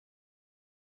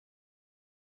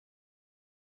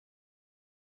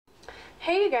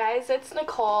Hey guys, it's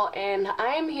Nicole and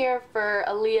I am here for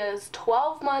Aleia's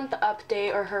 12-month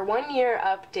update, or her 1-year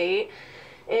update.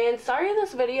 And sorry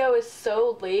this video is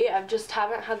so late. I just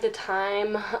haven't had the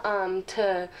time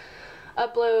to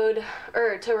upload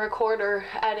or to record or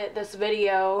edit this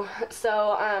video.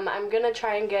 So I'm gonna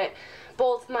try and get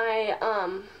both my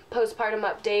postpartum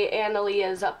update and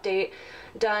Aleia's update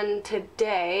done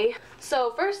today.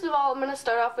 So first of all, I'm going to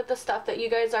start off with the stuff that you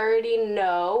guys already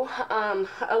know.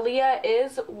 Aleia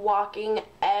is walking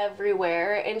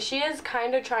everywhere and she is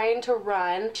kind of trying to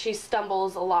run. She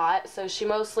stumbles a lot, so she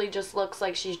mostly just looks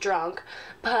like she's drunk,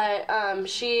 but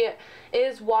she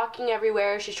is walking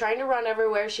everywhere. She's trying to run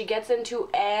everywhere. She gets into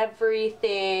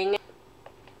everything.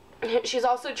 She's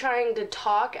also trying to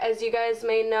talk, as you guys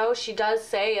may know. She does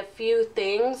say a few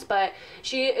things, but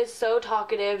she is so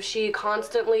talkative. She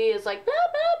constantly is like blah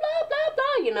blah blah blah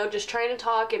blah, you know, just trying to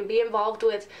talk and be involved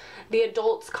with the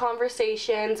adults'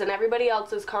 conversations and everybody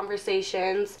else's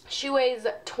conversations. She weighs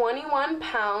 21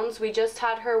 pounds. We just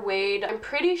had her weighed. I'm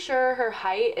pretty sure her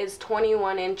height is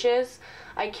 21 inches.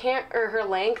 Or her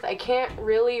length, I can't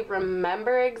really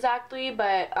remember exactly,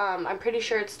 but I'm pretty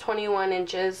sure it's 21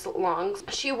 inches long.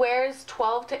 She wears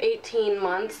 12 to 18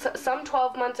 months. Some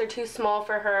 12 months are too small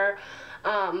for her,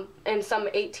 and some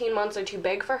 18 months are too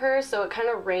big for her, so it kind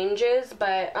of ranges,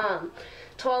 but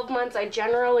 12 months I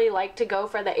generally like to go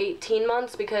for the 18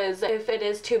 months because if it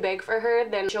is too big for her,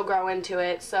 then she'll grow into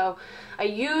it. So I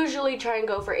usually try and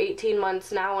go for 18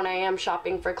 months now when I am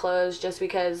shopping for clothes, just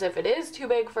because if it is too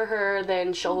big for her,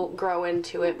 then she'll grow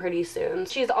into it pretty soon.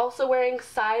 She's also wearing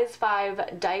size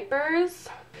 5 diapers.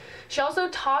 She also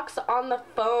talks on the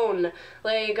phone.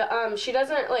 Like, she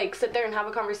doesn't, like, sit there and have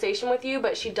a conversation with you,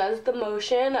 but she does the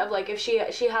motion of, like, if she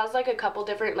has, like, a couple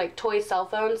different, like, toy cell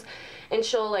phones, and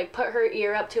she'll, like, put her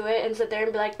ear up to it and sit there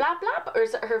and be like, blah, blah. Or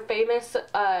her famous,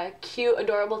 cute,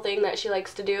 adorable thing that she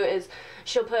likes to do is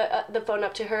she'll put the phone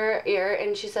up to her ear,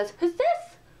 and she says, who's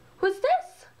this? Who's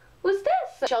this? Who's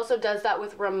this? She also does that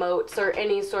with remotes or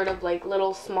any sort of, like,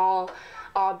 little small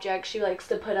object she likes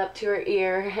to put up to her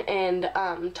ear and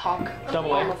talk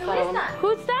on the phone.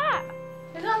 Who's that?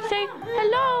 Say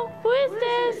hello. Who is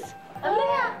this?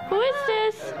 Aleia. Who is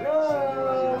this?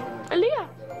 Hello. Aleia.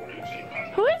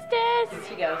 Who is this?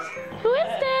 She goes. Who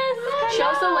is this? She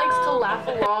also likes to laugh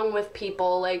along with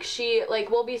people. Like,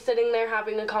 we'll be sitting there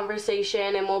having a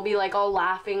conversation and we'll be like all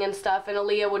laughing and stuff, and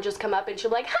Aleia will just come up and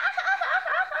she'll be like, ha ha ha ha ha.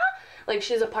 Like,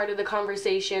 she's a part of the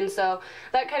conversation, so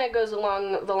that kind of goes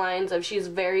along the lines of she's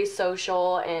very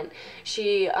social and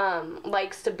she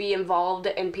likes to be involved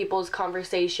in people's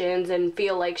conversations and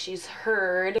feel like she's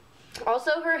heard.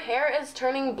 Also, her hair is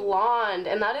turning blonde,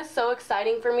 and that is so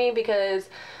exciting for me because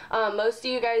most of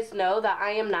you guys know that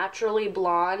I am naturally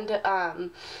blonde.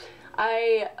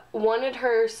 I wanted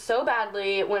her so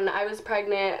badly when I was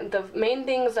pregnant. The main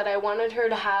things that I wanted her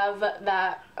to have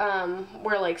that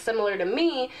were like similar to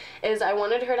me is I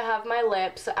wanted her to have my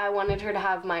lips, I wanted her to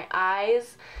have my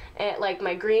eyes, and like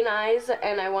my green eyes,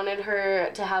 and I wanted her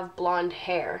to have blonde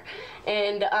hair.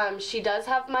 And she does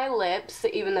have my lips,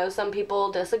 even though some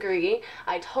people disagree.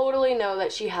 I totally know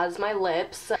that she has my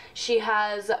lips. She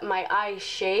has my eye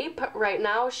shape. Right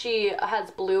now she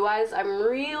has blue eyes. I'm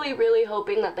really, really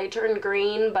hoping that they turn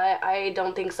green, but I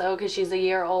don't think so because she's a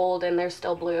year old and they're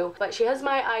still blue. But she has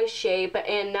my eye shape,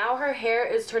 and now her hair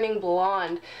is turning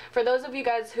blonde. For those of you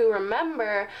guys who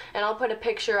remember, and I'll put a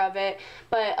picture of it,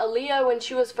 but Aleia, when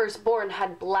she was first born,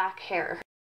 had black hair.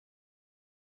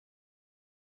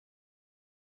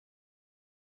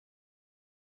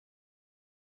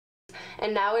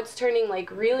 And now it's turning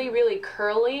like really, really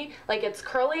curly. Like, it's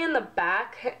curly in the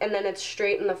back and then it's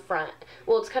straight in the front.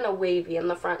 Well, it's kind of wavy in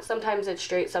the front. Sometimes it's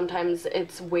straight, sometimes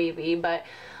it's wavy, but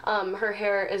her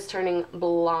hair is turning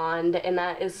blonde, and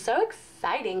that is so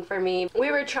exciting for me.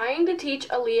 We were trying to teach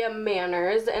Aleia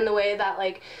manners in the way that,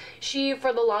 like, she,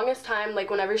 for the longest time, like,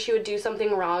 whenever she would do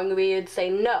something wrong, we would say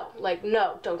no, like,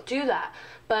 no, don't do that.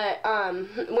 But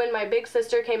when my big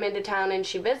sister came into town and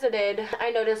she visited, I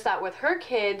noticed that with her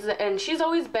kids, and she's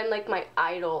always been like my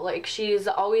idol. Like, she's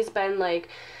always been like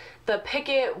the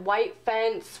picket white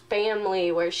fence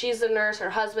family where she's a nurse, her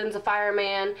husband's a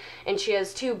fireman, and she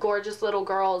has 2 gorgeous little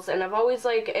girls, and I've always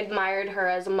like admired her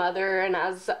as a mother and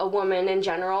as a woman in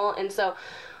general. And so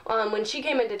when she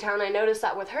came into town, I noticed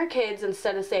that with her kids,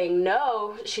 instead of saying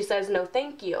no, she says no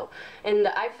thank you. And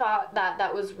I thought that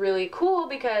that was really cool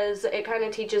because it kind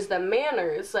of teaches them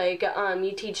manners. Like,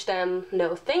 you teach them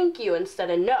no thank you instead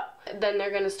of no. then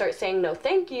they're gonna start saying no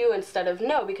thank you instead of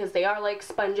no, because they are like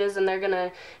sponges and they're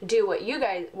gonna do what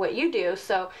you do.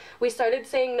 So we started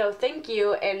saying no thank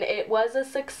you, and it was a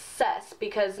success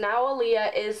because now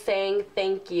Aleia is saying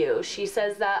thank you. She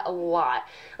says that a lot.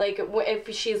 Like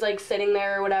if she's like sitting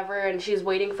there or whatever and she's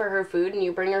waiting for her food and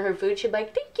you bring her food, she'd be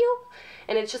like thank you.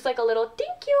 And it's just like a little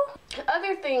thank you.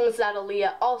 Other things that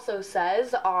Aleia also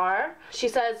says are, she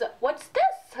says, what's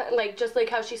this? Like, just like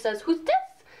how she says, who's this?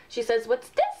 She says, what's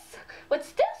this?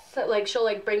 What's this? Like, she'll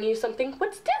like bring you something,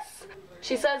 what's this?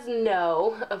 She says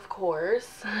no, of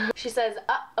course. She says,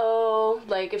 uh-oh,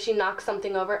 like if she knocks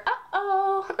something over,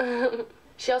 uh-oh.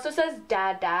 She also says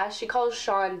dada. She calls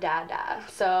Sean dada.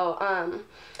 So,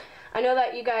 I know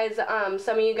that you guys,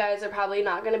 some of you guys are probably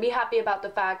not going to be happy about the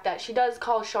fact that she does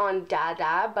call Sean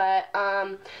dada, but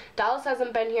Dallas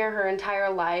hasn't been here her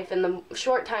entire life. In the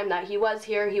short time that he was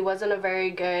here, he wasn't a very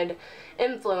good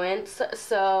influence.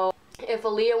 So if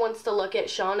Aleia wants to look at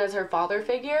Sean as her father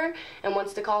figure and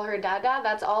wants to call her dada,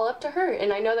 that's all up to her.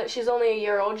 And I know that she's only a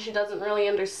year old, she doesn't really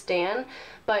understand,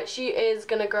 but she is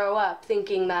going to grow up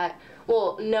thinking that,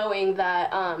 well, knowing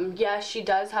that, yes, she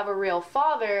does have a real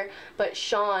father, but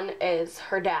Sean is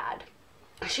her dad.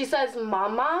 She says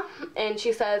mama, and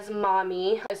she says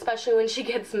mommy, especially when she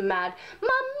gets mad.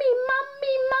 Mommy,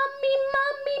 mommy, mommy,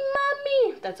 mommy,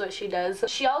 mommy. That's what she does.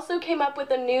 She also came up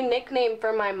with a new nickname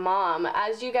for my mom.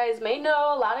 As you guys may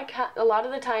know, a lot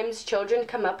of the times children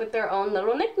come up with their own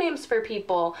little nicknames for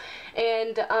people.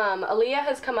 And Aleia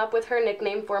has come up with her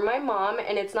nickname for my mom,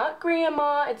 and it's not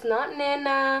grandma, it's not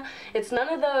nana, it's none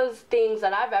of those things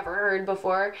that I've ever heard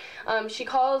before. She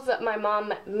calls my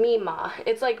mom Mima.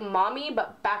 It's like mommy, but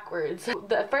backwards.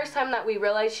 The first time that we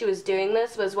realized she was doing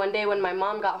this was one day when my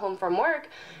mom got home from work,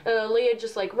 and Aleia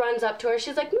just like runs up to her.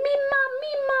 She's like, Mima,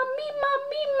 Mima, Mima,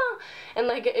 Mima. And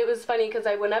like it was funny because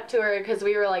I went up to her because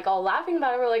we were like all laughing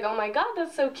about it. We're like, oh my god,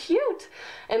 that's so cute.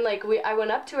 And like I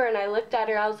went up to her and I looked at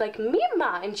her. I was like,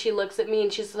 Mima, and she looks at me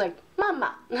and she's like,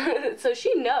 Mama. So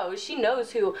she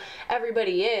knows who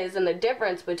everybody is and the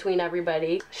difference between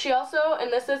everybody. She also,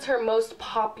 and this is her most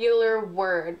popular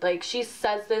word, like she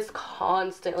says this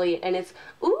constantly, and it's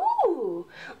ooh,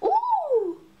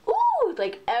 ooh, ooh,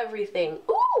 like everything,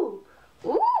 ooh,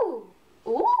 ooh,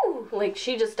 ooh, like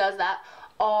she just does that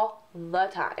all the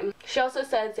time. She also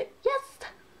says yes,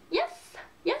 yes,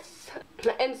 yes,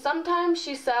 and sometimes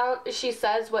she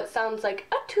says what sounds like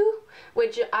a too,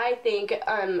 which I think,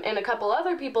 and a couple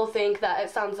other people think that it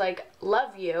sounds like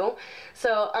love you.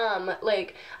 So,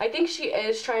 like, I think she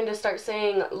is trying to start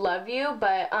saying love you,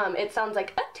 but, it sounds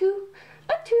like a too.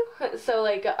 So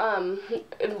like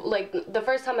the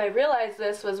first time I realized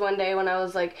this was one day when I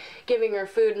was like giving her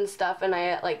food and stuff, and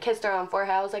I like kissed her on the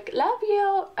forehead. I was like, love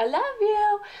you, I love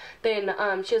you. Then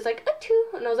she was like, too,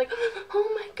 and I was like, oh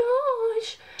my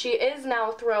gosh. She is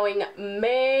now throwing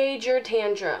major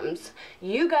tantrums.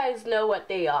 You guys know what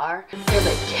they are. They're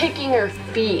like kicking her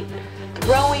feet,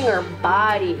 throwing her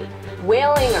body,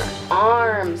 wailing her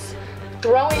arms,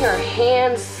 throwing her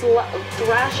hands,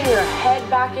 thrashing her head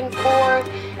back and forth,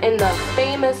 and the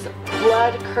famous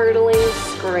blood-curdling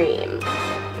scream.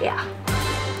 Yeah.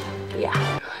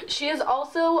 She is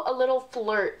also a little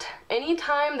flirt.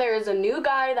 Anytime there is a new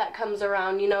guy that comes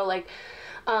around, you know, like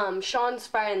Sean's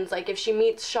friends, like if she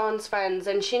meets Sean's friends,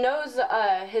 and she knows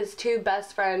his two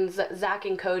best friends, Zach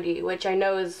and Cody, which I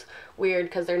know is weird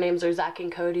because their names are Zach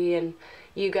and Cody, and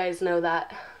you guys know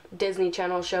that Disney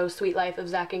Channel show Sweet Life of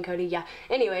Zach and Cody. Yeah,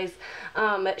 anyways,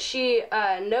 she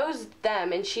knows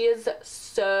them, and she is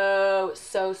so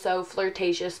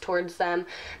flirtatious towards them.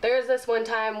 There's this one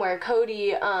time where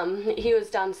Cody, he was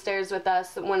downstairs with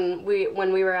us when we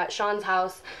were at Sean's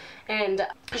house, and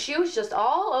she was just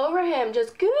all over him,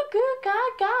 just goo goo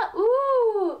gaga,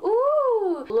 ooh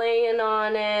ooh, laying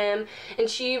on him. And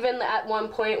she even at one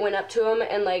point went up to him,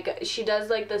 and like she does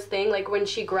like this thing, like when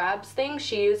she grabs things,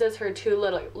 she uses her two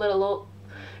little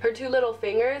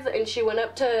fingers, and she went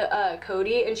up to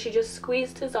Cody and she just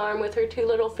squeezed his arm with her two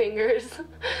little fingers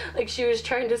like she was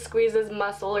trying to squeeze his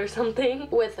muscle or something.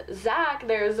 With Zach,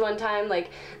 there was one time,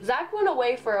 like, Zach went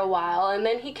away for a while, and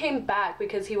then he came back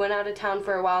because he went out of town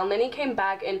for a while, and then he came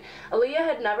back, and Aleia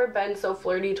had never been so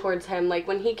flirty towards him. Like,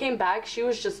 when he came back, she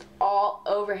was just all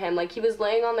over him. Like, he was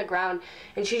laying on the ground,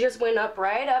 and she just went up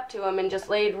right up to him and just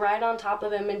laid right on top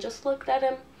of him and just looked at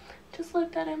him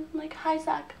like, hi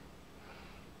Zach,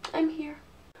 I'm here.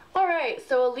 Alright,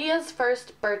 so Alea's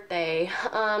first birthday.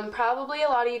 Probably a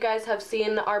lot of you guys have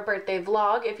seen our birthday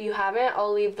vlog. If you haven't,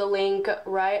 I'll leave the link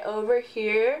right over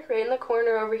here, right in the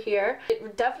corner over here.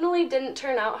 It definitely didn't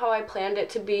turn out how I planned it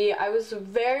to be. I was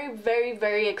very, very,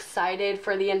 very excited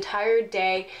for the entire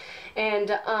day.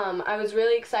 And I was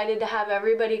really excited to have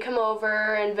everybody come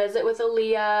over and visit with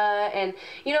Aleia and,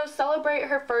 you know, celebrate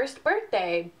her first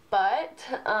birthday. But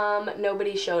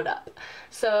nobody showed up.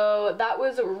 So that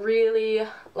was really,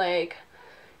 like,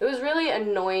 it was really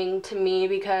annoying to me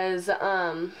because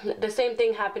the same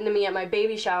thing happened to me at my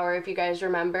baby shower, if you guys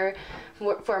remember.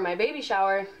 For my baby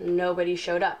shower, nobody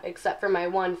showed up except for my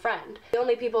one friend. The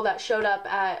only people that showed up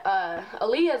at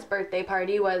Alea's birthday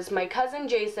party was my cousin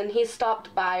Jason. He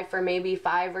stopped by for maybe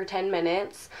 5 or 10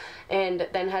 minutes and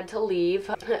then had to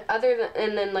leave. Other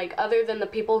than the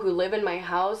people who live in my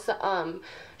house,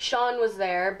 Sean was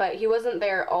there, but he wasn't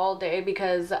there all day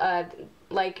because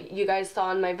like you guys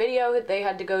saw in my video, they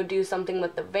had to go do something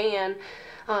with the van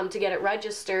to get it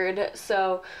registered.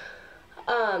 So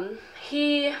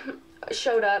he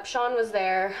showed up. Sean was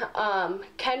there.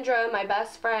 Kendra, my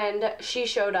best friend, she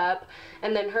showed up,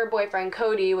 and then her boyfriend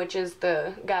Cody, which is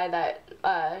the guy that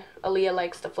Aleia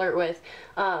likes to flirt with,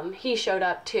 he showed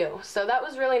up too. So that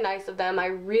was really nice of them. I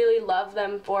really love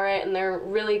them for it, and they're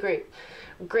really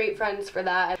great friends for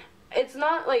that. It's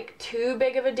not like too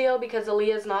big of a deal because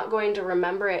Alea's not going to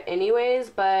remember it anyways,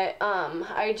 but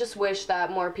I just wish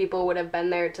that more people would have been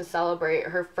there to celebrate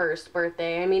her first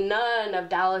birthday. I mean, none of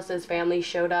Dallas's family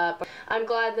showed up. I'm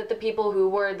glad that the people who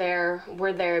were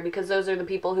there because those are the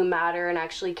people who matter and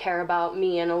actually care about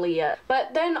me and Aleia.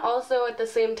 But then also at the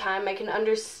same time, I can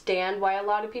understand why a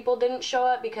lot of people didn't show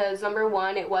up because number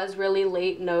one, it was really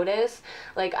late notice.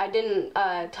 Like, I didn't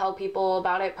tell people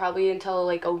about it probably until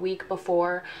like a week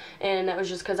before. And that was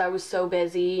just because I was so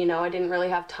busy, you know, I didn't really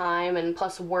have time, and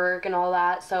plus work and all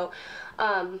that. So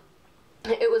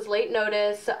it was late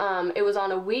notice. It was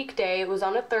on a weekday, it was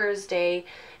on a Thursday,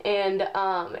 and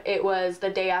it was the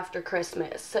day after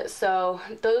Christmas. So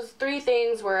those three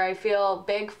things were, I feel,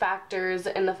 big factors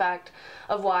in the fact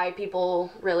of why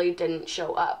people really didn't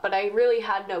show up. But I really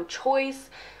had no choice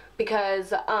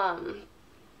because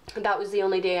that was the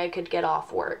only day I could get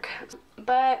off work.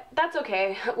 But that's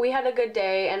okay. We had a good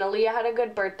day, and Aleia had a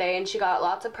good birthday, and she got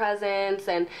lots of presents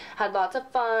and had lots of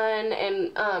fun,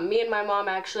 and me and my mom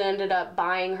actually ended up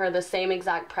buying her the same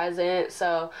exact present,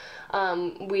 so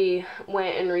we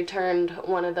went and returned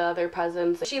one of the other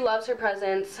presents. She loves her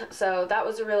presents, so that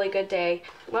was a really good day.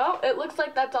 Well, it looks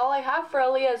like that's all I have for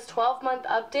Alea's 12-month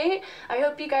update. I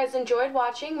hope you guys enjoyed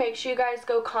watching. Make sure you guys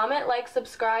go comment, like,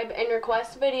 subscribe, and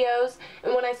request videos.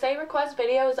 And when I say request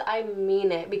videos, I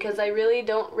mean it, because I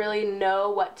don't really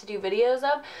know what to do videos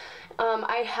of.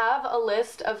 I have a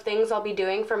list of things I'll be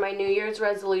doing for my New Year's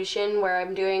resolution where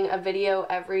I'm doing a video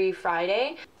every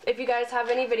Friday. If you guys have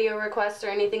any video requests or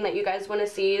anything that you guys want to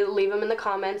see, leave them in the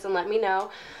comments and let me know.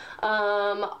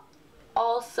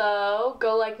 Also,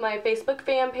 go like my Facebook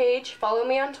fan page, follow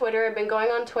me on Twitter. I've been going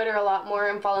on Twitter a lot more,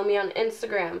 and follow me on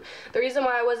Instagram. The reason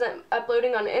why I wasn't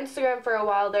uploading on Instagram for a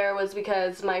while there was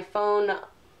because my phone,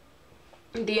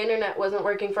 the internet wasn't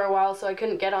working for a while, so I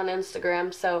couldn't get on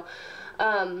Instagram. So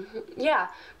yeah,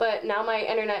 but now my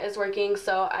internet is working,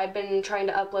 so I've been trying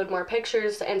to upload more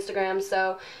pictures to Instagram.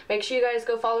 So make sure you guys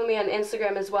go follow me on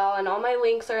Instagram as well, and all my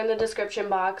links are in the description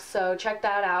box, so check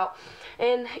that out.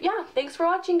 And yeah, thanks for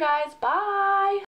watching, guys. Bye!